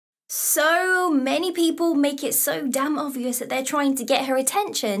So many people make it so damn obvious that they're trying to get her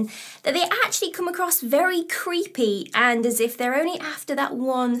attention that they actually come across very creepy and as if they're only after that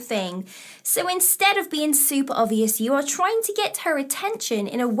one thing. So instead of being super obvious, you are trying to get her attention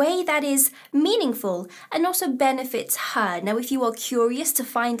in a way that is meaningful and also benefits her. Now, if you are curious to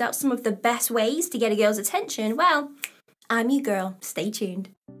find out some of the best ways to get a girl's attention, well, I'm your girl. Stay tuned.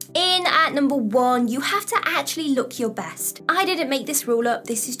 In at number 1, you have to actually look your best. I didn't make this rule up,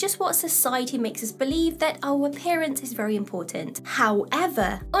 this is just what society makes us believe, that our appearance is very important.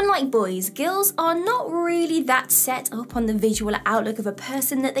 However, unlike boys, girls are not really that set up on the visual outlook of a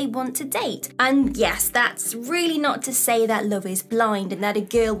person that they want to date. And yes, that's really not to say that love is blind and that a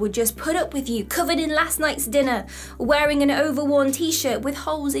girl would just put up with you covered in last night's dinner, wearing an overworn t-shirt with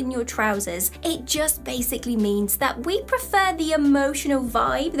holes in your trousers. It just basically means that we prefer the emotional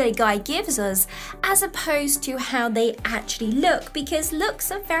vibe that a guy gives us as opposed to how they actually look, because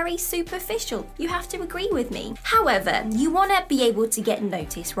looks are very superficial. You have to agree with me. However, you want to be able to get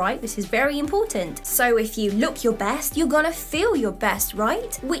noticed, right? This is very important. So if you look your best, you're gonna feel your best,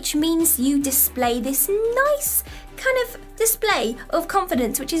 right? Which means you display this nice kind of display of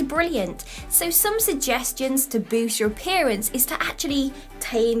confidence, which is brilliant. So some suggestions to boost your appearance is to actually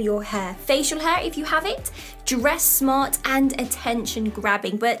tame your hair. Facial hair, if you have it, dress smart and attention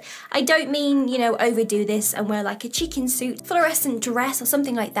grabbing. But I don't mean, you know, overdo this and wear like a chicken suit, fluorescent dress or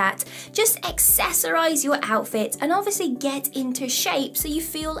something like that. Just accessorize your outfit and obviously get into shape so you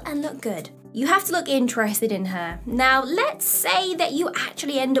feel and look good. You have to look interested in her. Now, let's say that you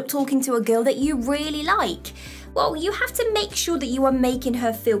actually end up talking to a girl that you really like. Well, you have to make sure that you are making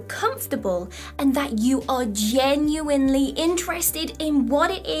her feel comfortable and that you are genuinely interested in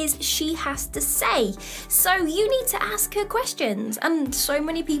what it is she has to say. So you need to ask her questions, and so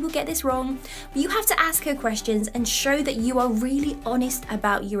many people get this wrong. You have to ask her questions and show that you are really honest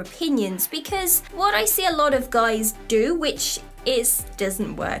about your opinions, because what I see a lot of guys do, which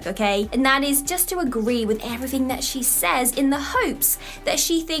doesn't work, okay? And that is just to agree with everything that she says in the hopes that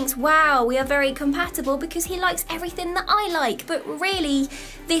she thinks, wow, we are very compatible because he likes everything that I like. But really,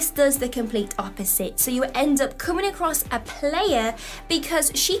 this does the complete opposite. So you end up coming across a player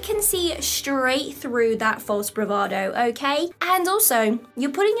because she can see straight through that false bravado, okay? And also, you're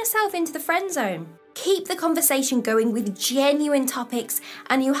putting yourself into the friend zone. Keep the conversation going with genuine topics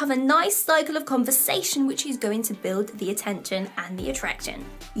and you have a nice cycle of conversation which is going to build the attention and the attraction.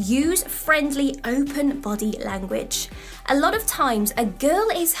 Use friendly, open body language. A lot of times a girl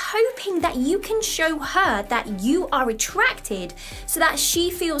is hoping that you can show her that you are attracted so that she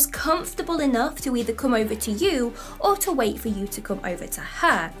feels comfortable enough to either come over to you or to wait for you to come over to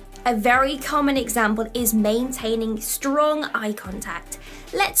her. A very common example is maintaining strong eye contact.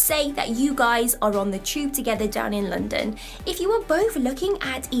 Let's say that you guys are on the tube together down in London. If you are both looking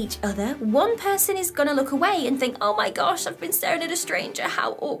at each other, one person is gonna look away and think, oh my gosh, I've been staring at a stranger,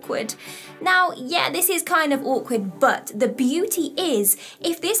 how awkward. Now, yeah, this is kind of awkward, but the beauty is,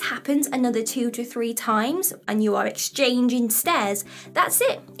 if this happens another 2 to 3 times and you are exchanging stares, that's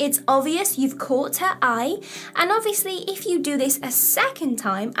it. It's obvious you've caught her eye, and obviously if you do this a second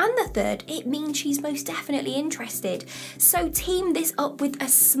time and the third, it means she's most definitely interested. So team this up with a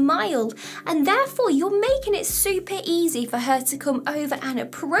smile, and therefore you're making it super easy for her to come over and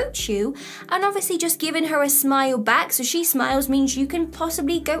approach you, and obviously just giving her a smile back so she smiles means you can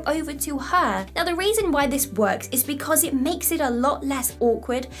possibly go over to her. Now, the reason why this works is because it makes it a lot less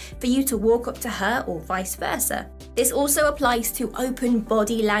awkward for you to walk up to her or vice versa. This also applies to open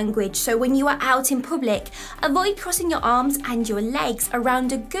body language, so when you are out in public, avoid crossing your arms and your legs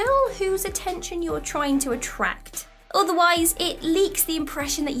around a girl whose attention you're trying to attract. Otherwise, it leaks the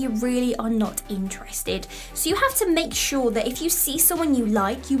impression that you really are not interested. So you have to make sure that if you see someone you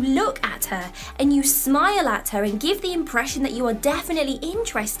like, you look at her and you smile at her and give the impression that you are definitely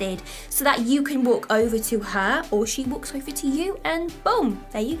interested so that you can walk over to her or she walks over to you and boom,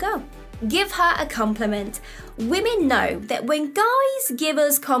 there you go. Give her a compliment. Women know that when guys give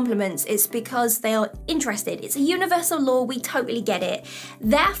us compliments, it's because they are interested. It's a universal law, we totally get it.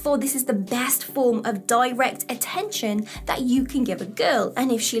 Therefore, this is the best form of direct attention that you can give a girl.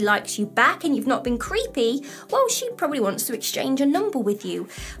 And if she likes you back and you've not been creepy, well, she probably wants to exchange a number with you.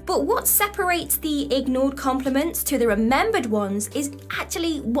 But what separates the ignored compliments to the remembered ones is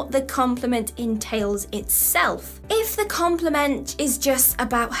actually what the compliment entails itself. If the compliment is just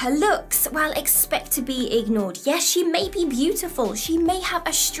about her looks, well, expect to be ignored. Yes, she may be beautiful, she may have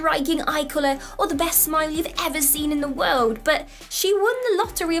a striking eye colour or the best smile you've ever seen in the world, but she won the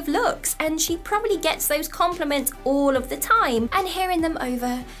lottery of looks and she probably gets those compliments all of the time, and hearing them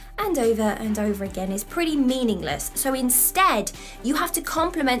over and over again is pretty meaningless. So instead, you have to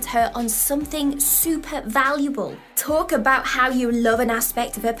compliment her on something super valuable. Talk about how you love an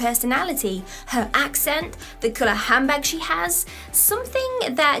aspect of her personality, her accent, the colour handbag she has.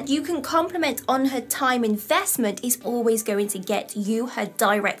 Something that you can compliment on her time investment is always going to get you her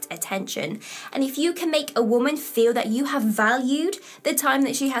direct attention. And if you can make a woman feel that you have valued the time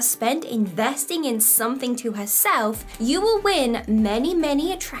that she has spent investing in something to herself, you will win many,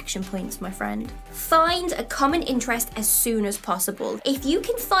 many attraction points, my friend. Find a common interest as soon as possible. If you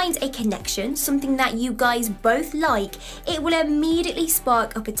can find a connection, something that you guys both like, it will immediately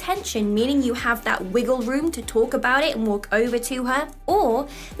spark up attention, meaning you have that wiggle room to talk about it and walk over to her. Or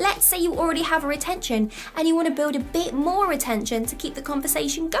let's say you already have her attention and you want to build a bit more attention to keep the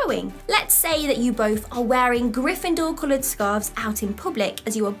conversation going. Let's say that you both are wearing Gryffindor coloured scarves out in public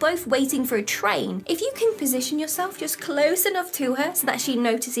as you are both waiting for a train. If you can position yourself just close enough to her so that she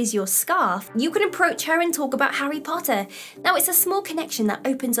notices your scarf, you can approach her and talk about Harry Potter. Now, it's a small connection that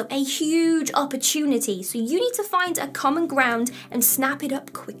opens up a huge opportunity, so you need to find a common ground and snap it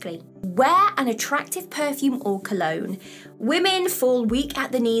up quickly. Wear an attractive perfume or cologne. Women fall weak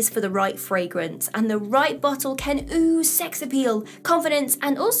at the knees for the right fragrance, and the right bottle can ooze sex appeal, confidence,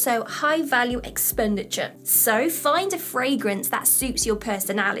 and also high value expenditure. So find a fragrance that suits your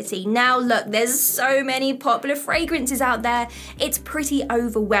personality. Now look, there's so many popular fragrances out there, it's pretty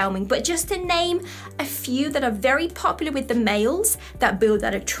overwhelming, but just to name a few that are very popular with the males that build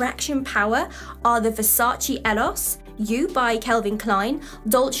that attraction power are the Versace Eros, You by Calvin Klein,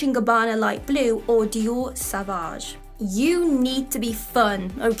 Dolce & Gabbana Light Blue, or Dior Sauvage. You need to be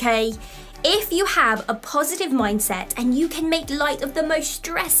fun, okay? If you have a positive mindset and you can make light of the most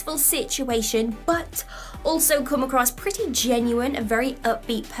stressful situation, but also come across pretty genuine, a very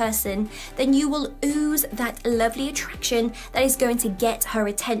upbeat person, then you will ooze that lovely attraction that is going to get her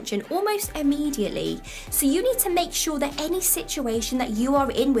attention almost immediately. So you need to make sure that any situation that you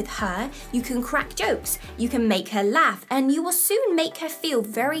are in with her, you can crack jokes, you can make her laugh, and you will soon make her feel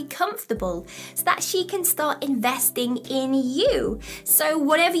very comfortable so that she can start investing in you. So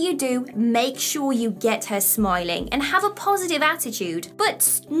whatever you do, make sure you get her smiling and have a positive attitude,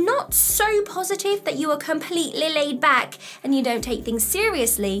 but not so positive that you are completely laid back and you don't take things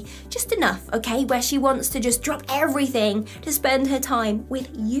seriously, just enough, okay, where she wants to just drop everything to spend her time with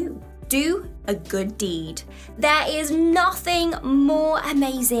you. Do a good deed. There is nothing more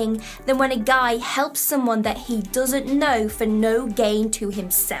amazing than when a guy helps someone that he doesn't know for no gain to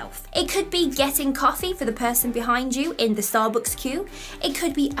himself. It could be getting coffee for the person behind you in the Starbucks queue. It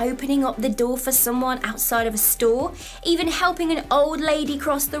could be opening up the door for someone outside of a store, even helping an old lady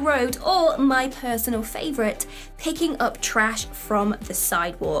cross the road, or my personal favorite, picking up trash from the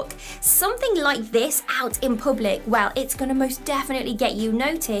sidewalk. Something like this out in public, well, it's gonna most definitely get you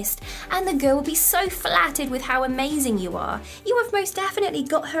noticed, and the girl will be so flattered with how amazing you are. You have most definitely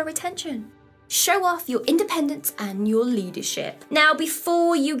got her attention. Show off your independence and your leadership. Now,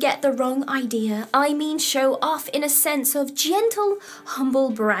 before you get the wrong idea, I mean show off in a sense of gentle, humble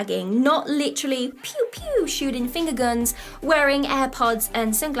bragging, not literally pew pew shooting finger guns, wearing AirPods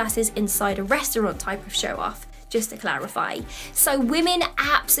and sunglasses inside a restaurant type of show off. Just to clarify. So women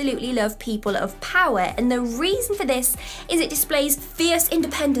absolutely love people of power, and the reason for this is it displays fierce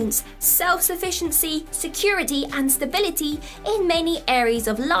independence, self-sufficiency, security and stability in many areas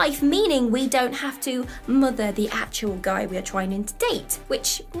of life, meaning we don't have to mother the actual guy we are trying to date,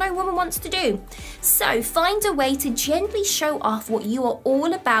 which no woman wants to do. So find a way to gently show off what you are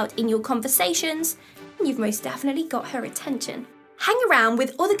all about in your conversations, and you've most definitely got her attention. Hang around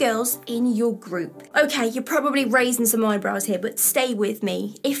with other girls in your group. Okay, you're probably raising some eyebrows here, but stay with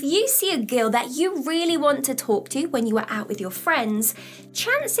me. If you see a girl that you really want to talk to when you are out with your friends,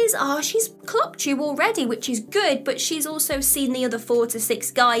 chances are she's clocked you already, which is good, but she's also seen the other 4 to 6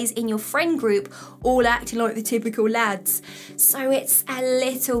 guys in your friend group all acting like the typical lads. So it's a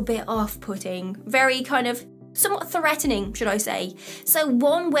little bit off-putting, very kind of somewhat threatening, should I say. So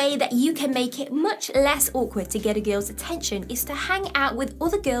one way that you can make it much less awkward to get a girl's attention is to hang out with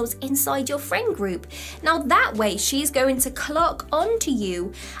other girls inside your friend group. Now that way she's going to clock onto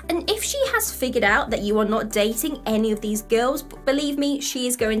you, and if she has figured out that you are not dating any of these girls, believe me, she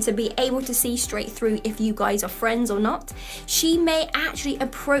is going to be able to see straight through if you guys are friends or not. She may actually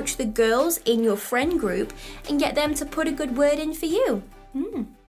approach the girls in your friend group and get them to put a good word in for you.